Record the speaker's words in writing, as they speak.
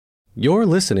You're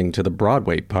listening to the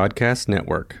Broadway Podcast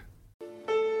Network.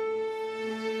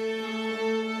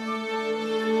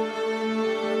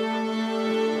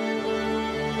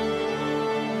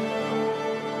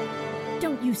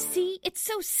 Don't you see? It's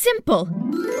so simple.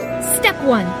 Step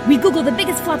 1, we Google the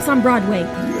biggest flops on Broadway.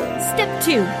 Step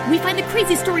 2, we find the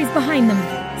crazy stories behind them.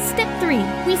 Step 3,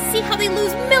 we see how they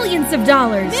lose millions of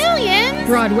dollars. Millions?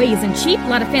 Broadway isn't cheap. A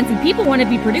lot of fancy people want to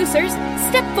be producers.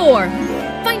 Step 4,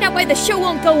 find out why the show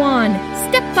won't go on.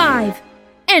 Step 5,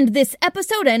 end this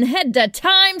episode and head to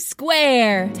Times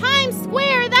Square. Times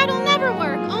Square? That'll never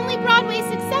work. Only Broadway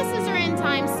successes are in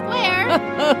Times Square.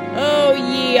 Oh,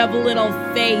 ye of little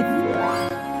faith.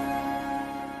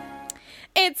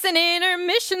 It's an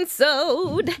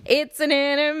intermission-sode. It's an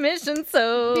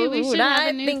intermission-sode. Dude, we should have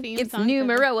a new I think theme it's song for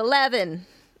numero 11.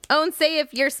 Don't say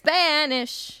if you're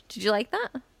Spanish. Did you like that?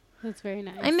 That's very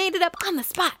nice. I made it up on the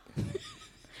spot.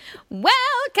 Welcome.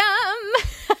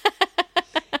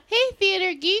 Hey,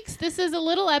 theater geeks. This is a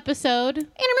little episode.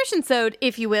 Intermission-sode,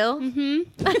 if you will.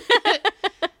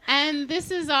 And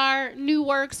this is our new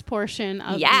works portion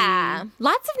of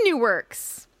Lots of new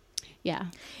works. Yeah.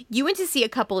 You went to see a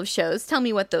couple of shows. Tell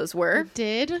me what those were.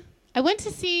 I went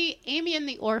to see Amy and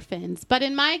the Orphans, but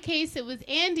in my case, it was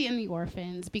Andy and the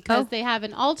Orphans because they have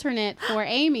an alternate for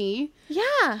Amy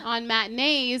on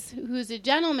matinees who's a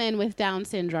gentleman with Down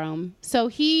syndrome. So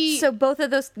both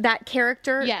of those, that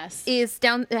character has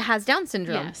Down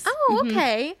syndrome. Yes. Oh,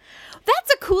 okay.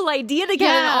 That's a cool idea to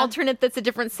get an alternate that's a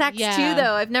different sex too,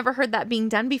 though. I've never heard that being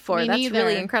done before. Me That's neither.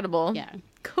 really incredible. Yeah.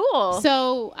 Cool.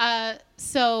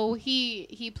 So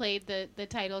he played the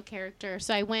title character.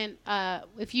 So I went,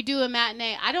 if you do a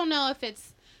matinee, I don't know if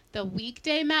it's the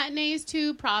weekday matinees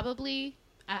too, probably.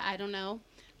 I don't know.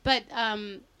 But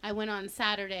I went on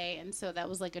Saturday, and so that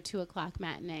was like a 2:00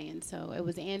 matinee. And so it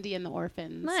was Andy and the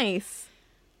Orphans. Nice.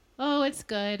 Oh, it's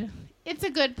good. It's a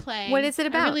good play. What is it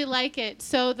about? I really like it.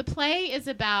 So the play is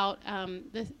about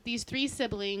these three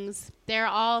siblings. They're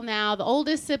all now, the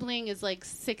oldest sibling is like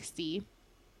 60.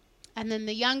 And then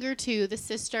the younger two, the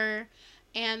sister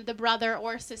and the brother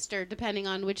or sister, depending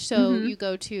on which show you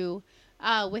go to,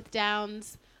 with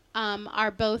Downs,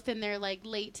 are both in their like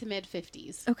late to mid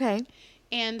 50s. Okay.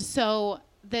 And so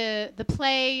the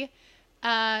play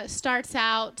starts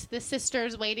out, the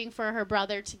sister's waiting for her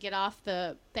brother to get off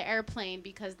the airplane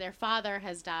because their father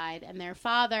has died, and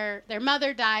their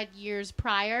mother died years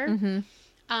prior.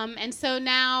 And so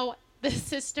now the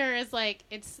sister is like,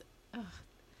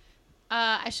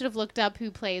 I should have looked up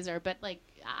who plays her, but like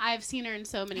I've seen her in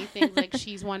so many things. Like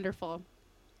she's wonderful.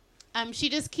 She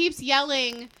just keeps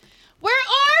yelling, "We're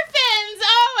orphans!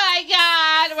 Oh my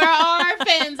God, we're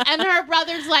orphans!" And her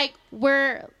brother's like,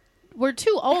 "We're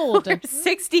too old. We're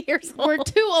 60 years old. We're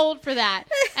too old for that."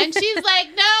 And she's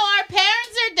like, "No, our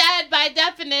parents are dead. By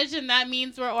definition, that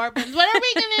means we're orphans. What are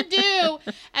we gonna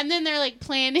do?" And then they're like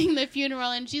planning the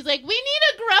funeral, and she's like, "We need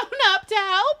a grown-up to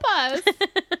help us."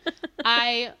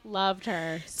 I loved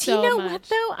her so much. Do you know what,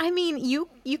 though? I mean,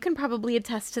 you can probably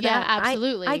attest to that. Yeah,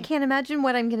 absolutely. I can't imagine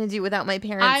what I'm going to do without my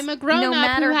parents. I'm a grown-up no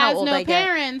matter who how has old no I get.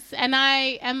 parents,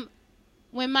 and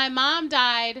when my mom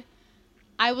died,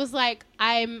 I was like,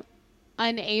 I'm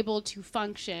unable to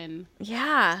function.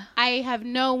 Yeah. I have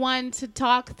no one to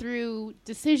talk through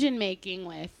decision-making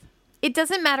with. It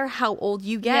doesn't matter how old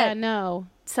you get. Yeah, no.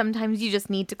 Sometimes you just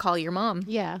need to call your mom.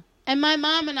 Yeah. And my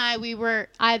mom and I, we were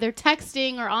either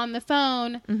texting or on the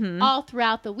phone all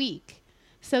throughout the week.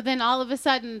 So then all of a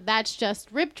sudden, that's just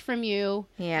ripped from you.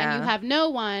 Yeah. And you have no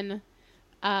one.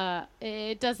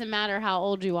 It doesn't matter how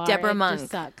old you are. Deborah it Monk.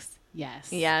 just sucks.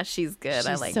 Yes. Yeah, she's good.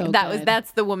 I She's like so it. good.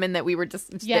 That's the woman that we were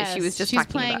just that she was just she's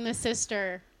talking playing about. the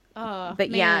sister. Oh, But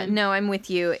man. yeah, no, I'm with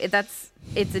you. It's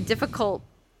a difficult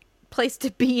place to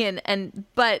be in,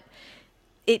 but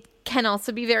it can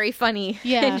also be very funny.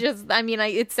 Yeah.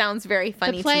 It sounds very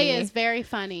funny The play to me. is very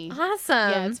funny. Awesome.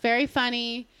 Yeah, it's very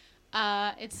funny.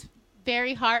 It's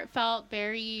very heartfelt,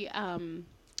 very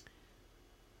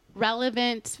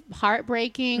relevant,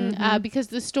 heartbreaking, because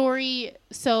the story,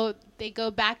 so they go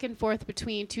back and forth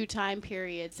between two time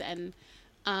periods. And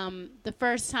the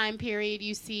first time period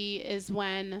you see is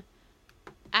when,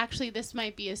 actually this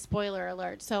might be a spoiler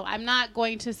alert, so I'm not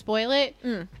going to spoil it,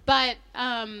 but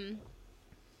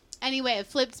anyway, it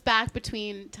flips back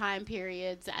between time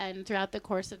periods, and throughout the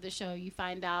course of the show you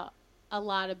find out a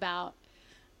lot about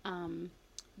the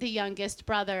youngest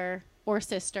brother or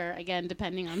sister, again,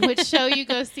 depending on which show you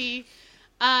go see,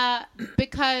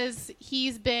 because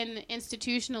he's been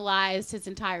institutionalized his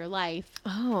entire life.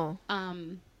 Oh.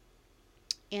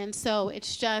 And so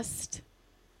it's just,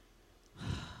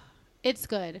 it's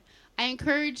good. I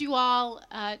encourage you all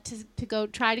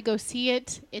to go see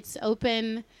it. It's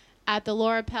open at the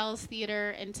Laura Pels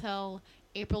Theater until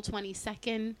April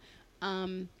 22nd.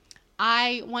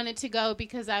 I wanted to go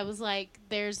because I was like,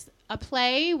 there's a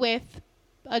play with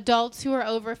adults who are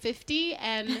over 50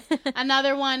 and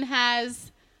another one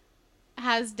has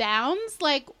Downs.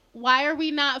 Like, why are we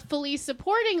not fully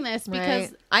supporting this?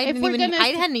 Because I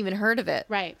hadn't even heard of it.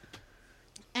 Right.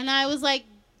 And I was like,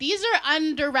 these are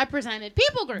underrepresented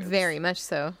people groups. Very much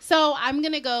so. So I'm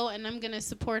going to go and I'm going to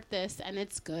support this, and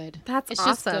it's good. It's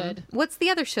awesome. Just good. What's the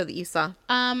other show that you saw?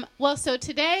 Well, so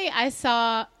today I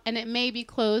saw, and it may be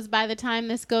closed by the time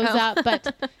this goes out,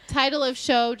 but Title of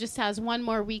Show just has one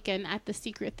more weekend at the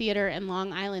Secret Theater in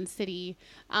Long Island City.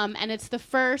 And it's the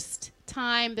first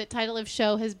time that Title of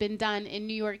Show has been done in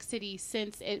New York City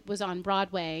since it was on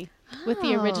Broadway with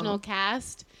the original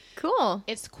cast. Cool.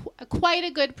 It's quite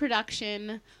a good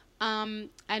production. And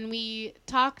we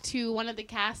talked to one of the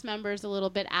cast members a little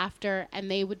bit after, and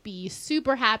they would be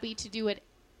super happy to do it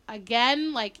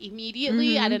again, like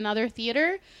immediately at another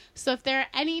theater. So if there are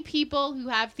any people who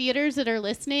have theaters that are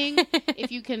listening,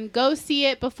 if you can go see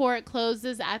it before it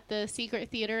closes at the Secret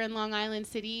Theater in Long Island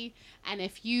City, and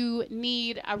if you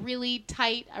need a really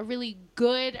tight, a really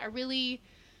good, a really...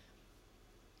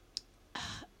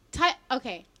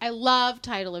 Okay, I love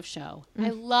Title of Show. I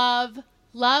love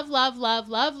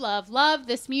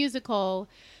this musical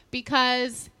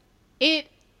because it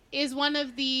is one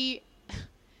of the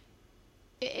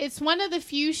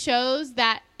few shows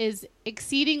that is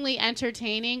exceedingly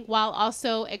entertaining while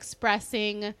also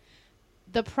expressing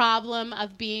the problem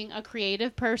of being a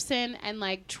creative person and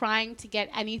like trying to get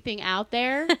anything out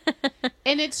there.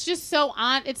 And it's just so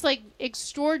it's like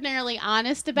extraordinarily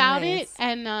honest about it.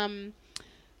 And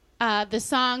the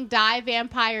song Die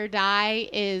Vampire Die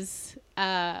is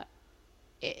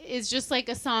just like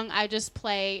a song I just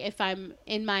play if I'm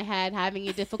in my head having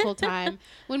a difficult time.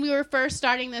 When we were first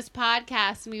starting this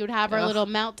podcast and we would have our little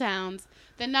meltdowns,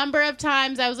 the number of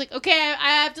times I was like, okay, I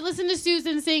have to listen to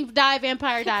Susan sing Die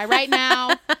Vampire Die right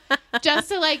now just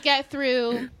to like get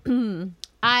through.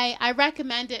 I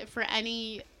recommend it for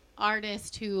any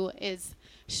artist who is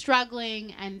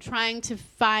struggling and trying to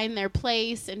find their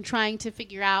place and trying to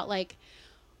figure out, like,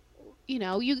 you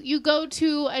know, you go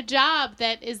to a job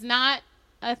that is not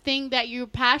a thing that you're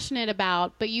passionate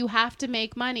about, but you have to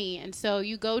make money, and so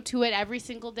you go to it every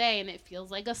single day and it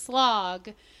feels like a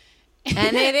slog.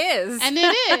 And it is. And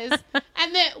it is.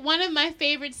 And that one of my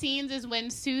favorite scenes is when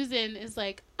Susan is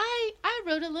like, I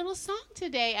wrote a little song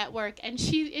today at work, and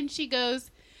she goes,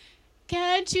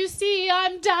 can't you see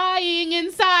I'm dying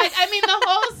inside? I mean, the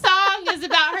whole song is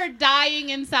about her dying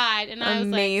inside. And I was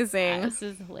amazing. Like, this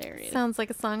is hilarious. Sounds like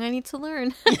a song I need to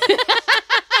learn.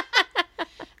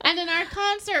 And in our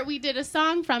concert, we did a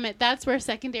song from it. That's where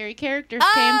Secondary Characters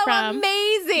came from.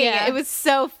 Amazing. Yeah. It was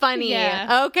so funny.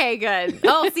 Yeah. Okay, good.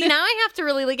 Oh, see, now I have to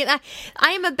really like it.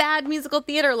 I am a bad musical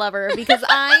theater lover because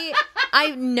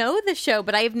I know the show,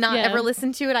 but I have not ever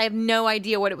listened to it. I have no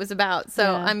idea what it was about.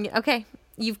 So I'm okay.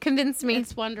 You've convinced me.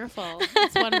 It's wonderful.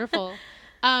 It's wonderful.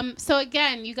 So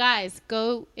again, you guys,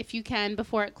 go if you can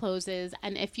before it closes.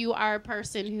 And if you are a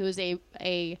person who is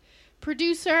a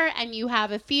producer and you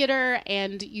have a theater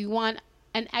and you want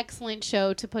an excellent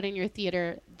show to put in your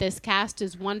theater, this cast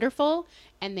is wonderful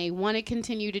and they want to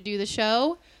continue to do the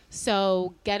show.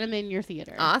 So get them in your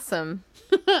theater. Awesome.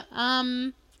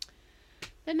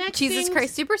 The next Jesus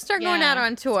Christ Superstar going out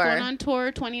on tour. It's going on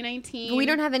tour 2019. But we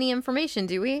don't have any information,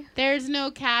 do we? There's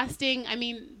no casting. I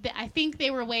mean, I think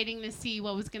they were waiting to see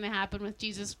what was going to happen with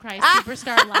Jesus Christ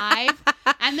Superstar Live.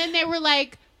 And then they were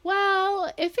like,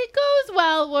 well, if it goes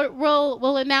well,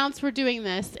 we'll announce we're doing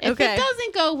this. If it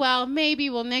doesn't go well, maybe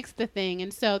we'll nix the thing.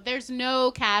 And so there's no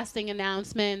casting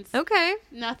announcements. Okay.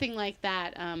 Nothing like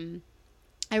that.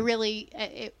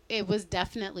 It was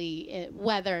definitely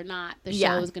whether or not the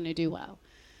show was going to do well.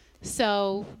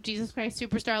 So Jesus Christ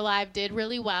Superstar Live did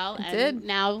really well. It and did.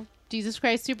 Now Jesus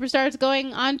Christ Superstar is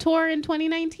going on tour in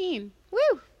 2019.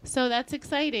 Woo! So that's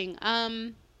exciting.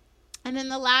 And then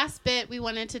the last bit we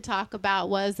wanted to talk about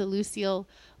was the Lucille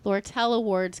Lortel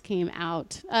Awards came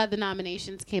out. The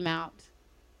nominations came out.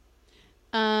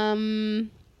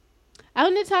 I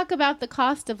want to talk about the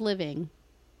cost of living.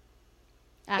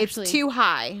 Actually. It's too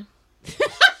high.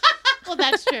 Well,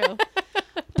 that's true.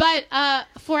 But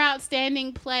for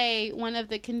Outstanding Play, one of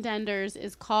the contenders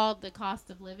is called The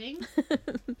Cost of Living.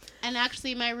 And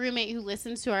actually, my roommate who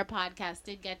listens to our podcast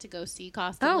did get to go see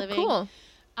Cost of Living. Oh,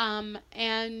 cool.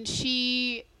 And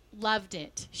she loved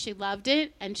it. She loved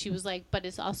it. And she was like, but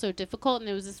it's also difficult. And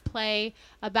it was this play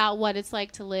about what it's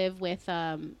like to live with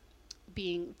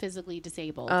being physically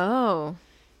disabled. Oh.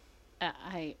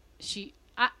 I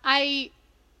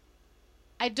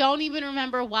don't even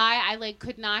remember why I like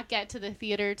could not get to the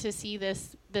theater to see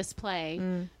this play.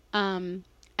 And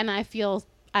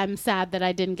I'm sad that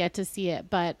I didn't get to see it,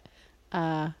 but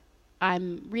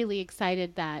I'm really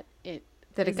excited that it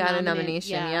got a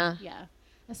nomination. Yeah.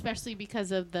 Especially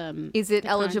because of the. Is it the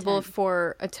eligible content.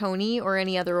 for a Tony or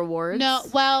any other awards? No.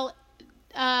 Well,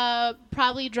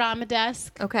 probably Drama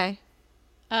Desk. Okay.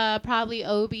 Probably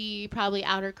Obie. Probably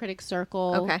Outer Critics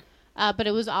Circle. Okay. But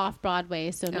it was off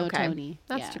Broadway, so no Tony.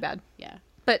 That's too bad. Yeah.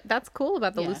 But that's cool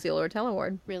about the Yeah. Lucille Ortel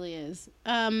Award. Really is.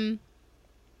 The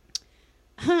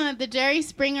Jerry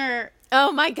Springer.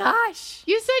 Oh my gosh.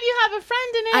 You said you have a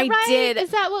friend in it, I right? did. Is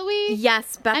that what we?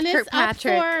 Yes, Beth and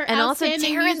Kirkpatrick. It's up for and also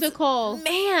Outstanding Terrence. Musical.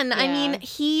 Man, I Yeah. mean,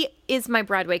 he is my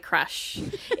Broadway crush.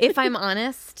 If I'm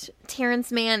honest, Terrence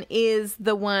Mann is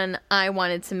the one I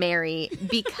wanted to marry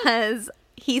because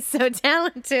he's so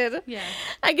talented. Yeah.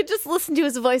 I could just listen to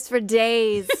his voice for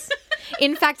days.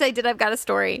 In fact, I've got a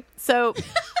story. So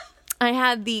I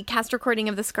had the cast recording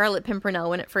of The Scarlet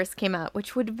Pimpernel when it first came out,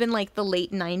 which would have been like the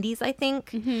late 90s, I think.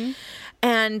 Mm-hmm.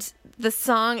 And the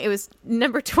song, it was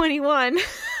number 21 on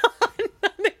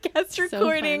the cast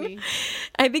recording. Funny.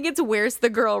 I think it's Where's the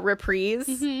Girl reprise.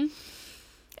 Mm-hmm.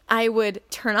 I would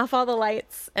turn off all the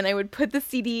lights and I would put the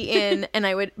CD in and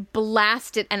I would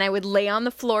blast it and I would lay on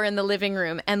the floor in the living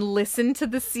room and listen to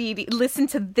the CD, listen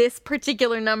to this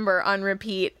particular number on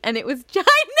repeat. And it was, I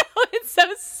know, it's so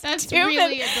That's stupid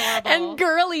really adorable. and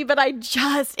girly, but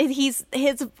he is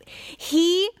So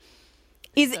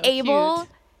able. cute.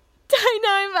 I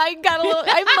know, I'm a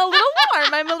little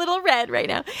warm. I'm a little red right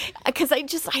now because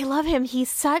I love him.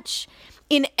 He's such.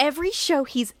 In every show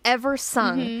he's ever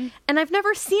sung, and I've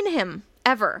never seen him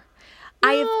ever.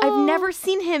 No. I've never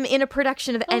seen him in a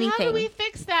production of anything. How do we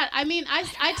fix that? I mean,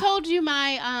 I told you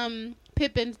my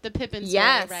Pippin story,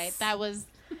 Yes. right? That was.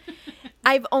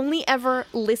 I've only ever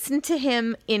listened to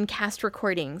him in cast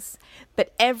recordings,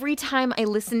 but every time I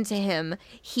listen to him,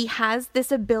 he has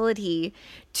this ability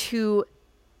to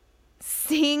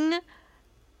sing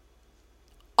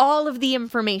all of the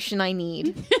information I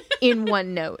need in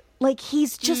one note. Like,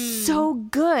 he's just so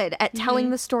good at telling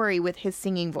the story with his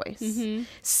singing voice.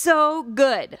 So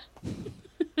good.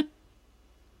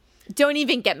 Don't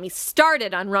even get me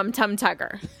started on Rum Tum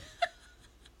Tugger.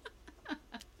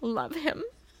 Love him.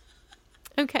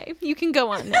 Okay, you can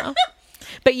go on now.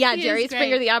 But yeah, He Jerry is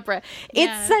Springer great. the Opera.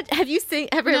 Yeah. It's such, have you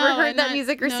ever No, heard I'm that not-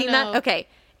 music or no, seen no. that? Okay.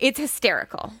 It's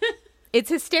hysterical. It's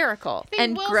hysterical I think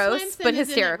and Will gross, Swenson but is in it,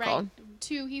 hysterical. right,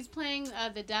 too. He's playing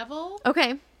the devil.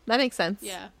 Okay, that makes sense.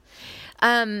 Yeah.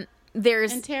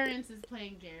 There's And Terrence is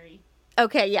playing Jerry.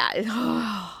 okay, yeah,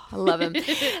 I love him.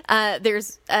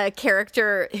 There's a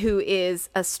character who is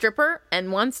a stripper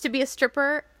and wants to be a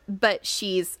stripper, but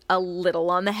she's a little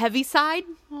on the heavy side.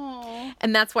 Oh.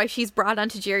 And that's why she's brought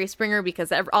onto Jerry Springer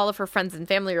because all of her friends and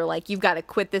family are like, you've got to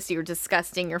quit this. You're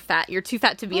disgusting. You're fat. You're too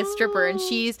fat to be a stripper. And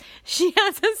she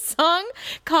has a song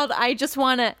called I Just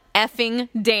Wanna Effing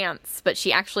Dance. But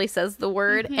she actually says the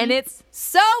word. And it's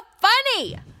so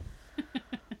funny.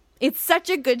 It's such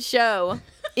a good show.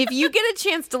 If you get a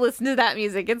chance to listen to that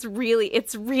music, it's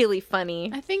really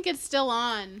funny. I think it's still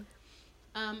on.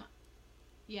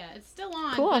 Yeah, it's still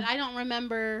on. Cool. But I don't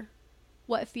remember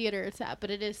what theater it's at, but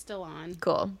it is still on.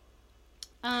 Cool.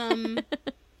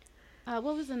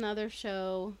 What was another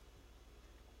show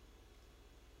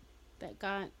that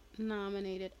got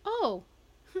nominated? Oh,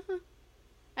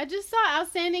 I just saw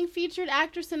Outstanding Featured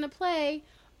Actress in a Play.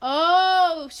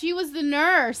 Oh, she was the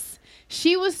nurse.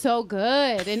 She was so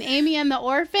good. And Amy and the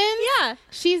Orphans? Yeah.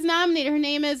 She's nominated. Her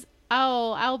name is,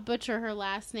 I'll butcher her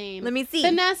last name. Let me see.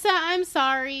 Vanessa, I'm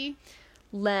sorry.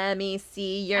 Let me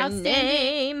see your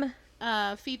Outstanding.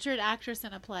 name. Featured actress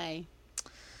in a play.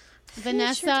 Featured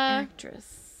Vanessa.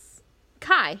 actress.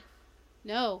 Kai.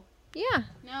 No. Yeah.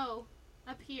 No.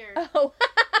 Up here. Oh.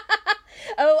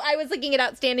 Oh, I was looking at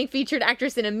Outstanding Featured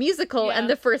Actress in a Musical, Yeah. and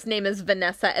the first name is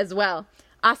Vanessa as well.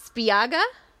 Aspiaga?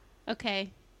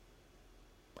 Okay.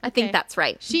 I think Okay. that's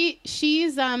right.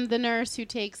 She's the nurse who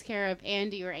takes care of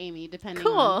Andy or Amy, depending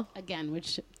Cool. on again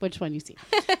which one you see.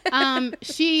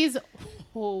 She's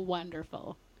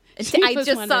wonderful. She I was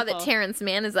just saw that wonderful. Terrence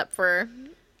Mann is up for...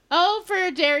 Oh, for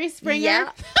Jerry Springer.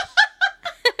 Yeah.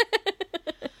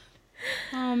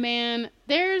 Oh man,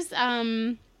 there's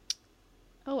As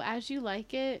You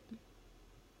Like It.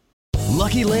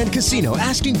 Lucky Land Casino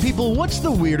asking people, what's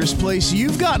the weirdest place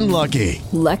you've gotten lucky?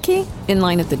 Lucky? In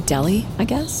line at the deli, I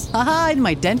guess? Aha, in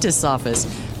my dentist's office.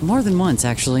 More than once,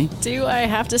 actually. Do I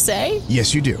have to say?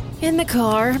 Yes, you do. In the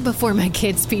car before my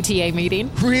kids' PTA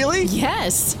meeting. Really?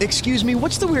 Yes. Excuse me,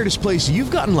 what's the weirdest place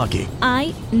you've gotten lucky?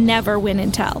 I never win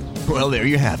and tell. Well, there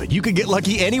you have it. You can get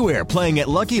lucky anywhere, playing at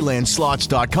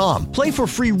LuckyLandSlots.com. Play for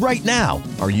free right now.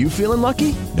 Are you feeling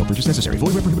lucky? No purchase necessary.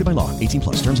 Void where prohibited by law. 18+.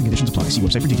 Terms and conditions apply. See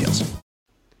website for details.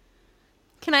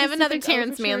 Can I have another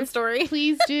Terrence Mann story?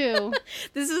 Please do.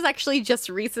 This is actually just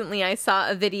recently. I saw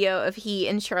a video of he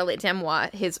and Charlotte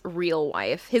Demois, his real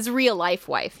life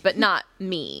wife, but not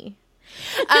me.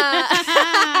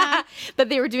 But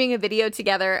they were doing a video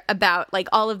together about like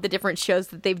all of the different shows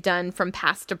that they've done from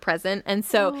past to present. And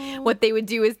so what they would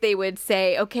do is they would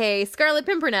say, okay, Scarlet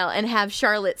Pimpernel, and have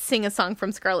Charlotte sing a song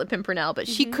from Scarlet Pimpernel, but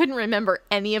she couldn't remember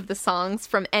any of the songs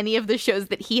from any of the shows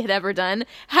that he had ever done.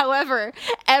 However,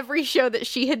 every show that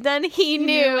she had done, he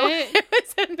knew. It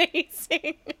was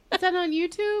amazing. Is that on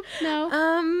YouTube?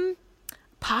 No.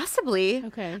 Possibly.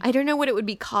 Okay. I don't know what it would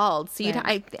be called. So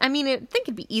Right. I mean, I think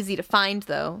it'd be easy to find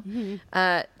though.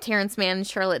 Terrence Mann and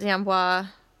Charlotte Demois.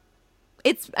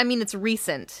 It's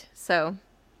recent. So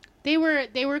They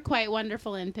were quite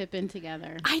wonderful in Pippin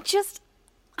together. I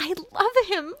love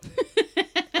him.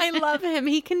 I love him.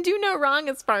 He can do no wrong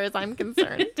as far as I'm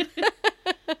concerned.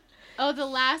 Oh, the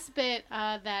last bit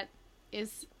that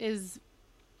is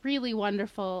really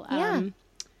wonderful. Yeah.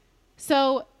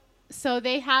 So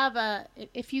they have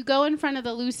if you go in front of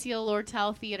the Lucille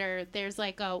Lortel Theater, there's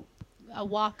like a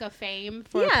walk of fame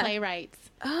for playwrights.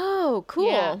 Oh,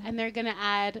 cool. Yeah, and they're going to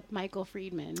add Michael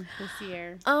Friedman this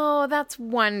year. Oh, that's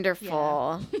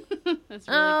wonderful. Yeah. That's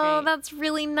really great. That's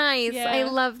really nice. Yeah. I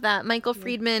love that. Michael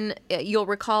Friedman, you'll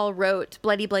recall, wrote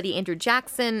Bloody Bloody Andrew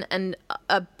Jackson and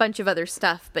a bunch of other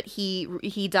stuff, but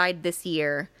he died this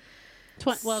year.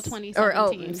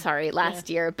 2017. Last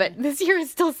year. But this year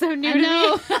is still so new I to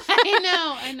know. me.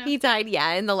 I know. He died,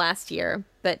 in the last year.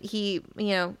 But he,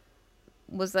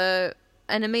 was an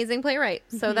amazing playwright.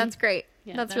 So that's great.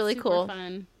 Yeah, that's really super cool.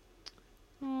 Fun.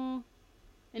 Oh.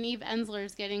 And Eve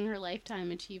Ensler's getting her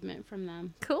lifetime achievement from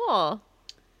them. Cool.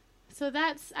 So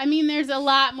there's a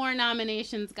lot more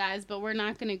nominations, guys, but we're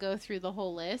not going to go through the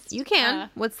whole list. You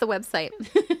can. What's the website?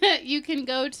 You can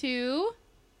go to,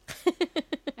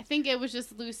 I think it was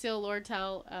just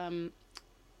LucilleLortel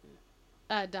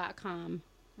 .com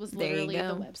was literally the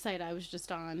website I was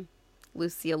just on.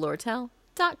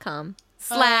 LucilleLortel.com /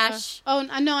 no,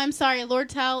 I'm sorry.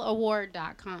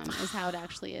 LortelAward.com is how it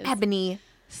actually is. Ebony.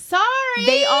 Sorry.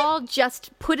 They all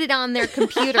just put it on their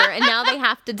computer and now they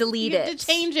have to delete it. You have to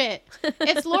change it.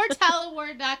 It's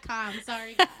LortelAward.com.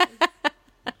 Sorry, guys.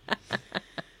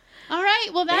 All right.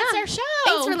 Well, that's our show.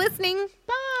 Thanks for listening.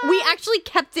 Bye. We actually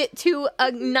kept it to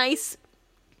a nice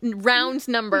round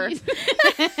number.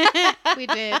 We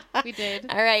did.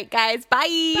 All right, guys.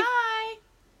 Bye. Bye.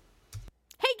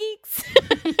 Hey, geeks.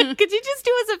 Could you just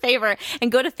do us a favor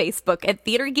and go to Facebook at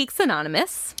Theater Geeks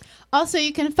Anonymous? Also,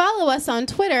 you can follow us on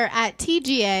Twitter at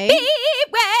TGA. B-Way.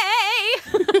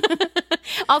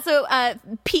 Also,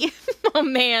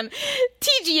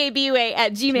 TGABWay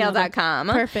at gmail.com.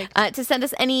 Perfect. To send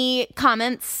us any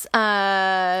comments,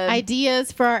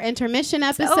 ideas for our intermission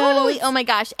episodes. Totally. Oh my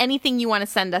gosh. Anything you want to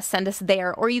send us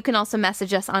there. Or you can also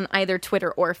message us on either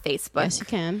Twitter or Facebook. Yes, you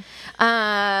can.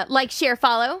 Like, share,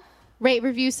 follow. Rate,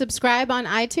 review, subscribe on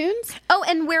iTunes. Oh,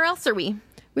 and where else are we?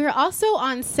 We are also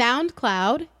on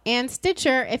SoundCloud and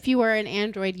Stitcher if you are an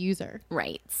Android user.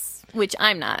 Right. Which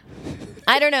I'm not.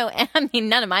 I don't know. I mean,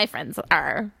 none of my friends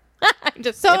are.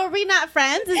 So are we not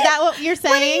friends? Is that what you're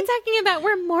saying? What are you talking about?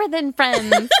 We're more than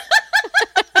friends.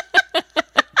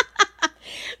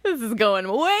 This is going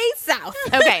way south.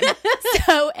 Okay.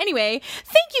 So anyway,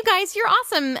 thank you guys. You're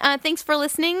awesome. Thanks for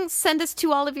listening. Send us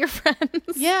to all of your friends.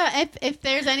 Yeah. If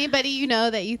there's anybody you know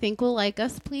that you think will like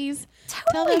us, please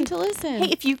tell them to listen. Hey,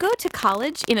 if you go to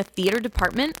college in a theater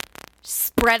department,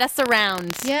 spread us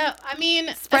around. Yeah. I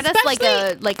mean, spread us like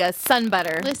a sun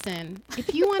butter. Listen,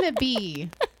 if you want to be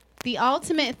the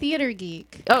ultimate theater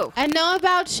geek and know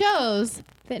about shows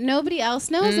that nobody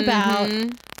else knows about,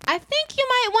 I think you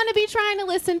might want to be trying to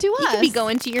listen to us. You could be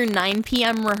going to your 9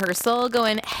 p.m. rehearsal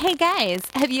going, hey, guys,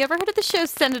 have you ever heard of the show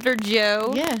Senator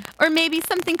Joe? Yeah. Or maybe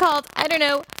something called, I don't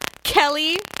know,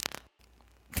 Kelly?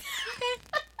 Okay.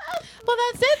 Well,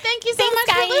 that's it. Thank you so much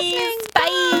guys. for listening.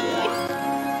 Bye.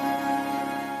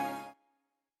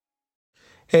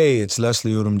 Hey, it's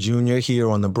Leslie Odom Jr. here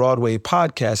on the Broadway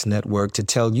Podcast Network to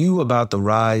tell you about the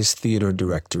Rise Theater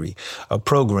Directory, a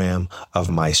program of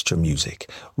Maestra Music.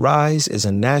 Rise is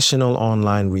a national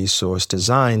online resource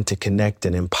designed to connect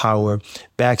and empower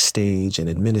backstage and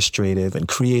administrative and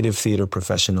creative theater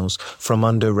professionals from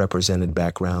underrepresented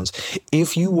backgrounds.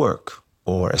 If you work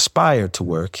or aspire to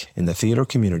work in the theater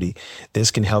community,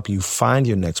 this can help you find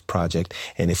your next project.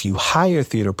 And if you hire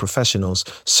theater professionals,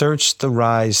 search the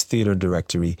Rise Theater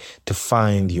Directory to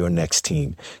find your next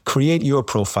team. Create your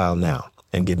profile now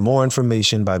and get more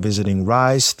information by visiting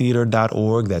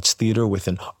risetheater.org. That's theater with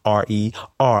an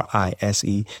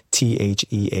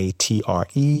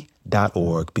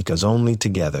RERISETHEATRE.org, because only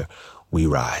together we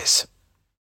rise.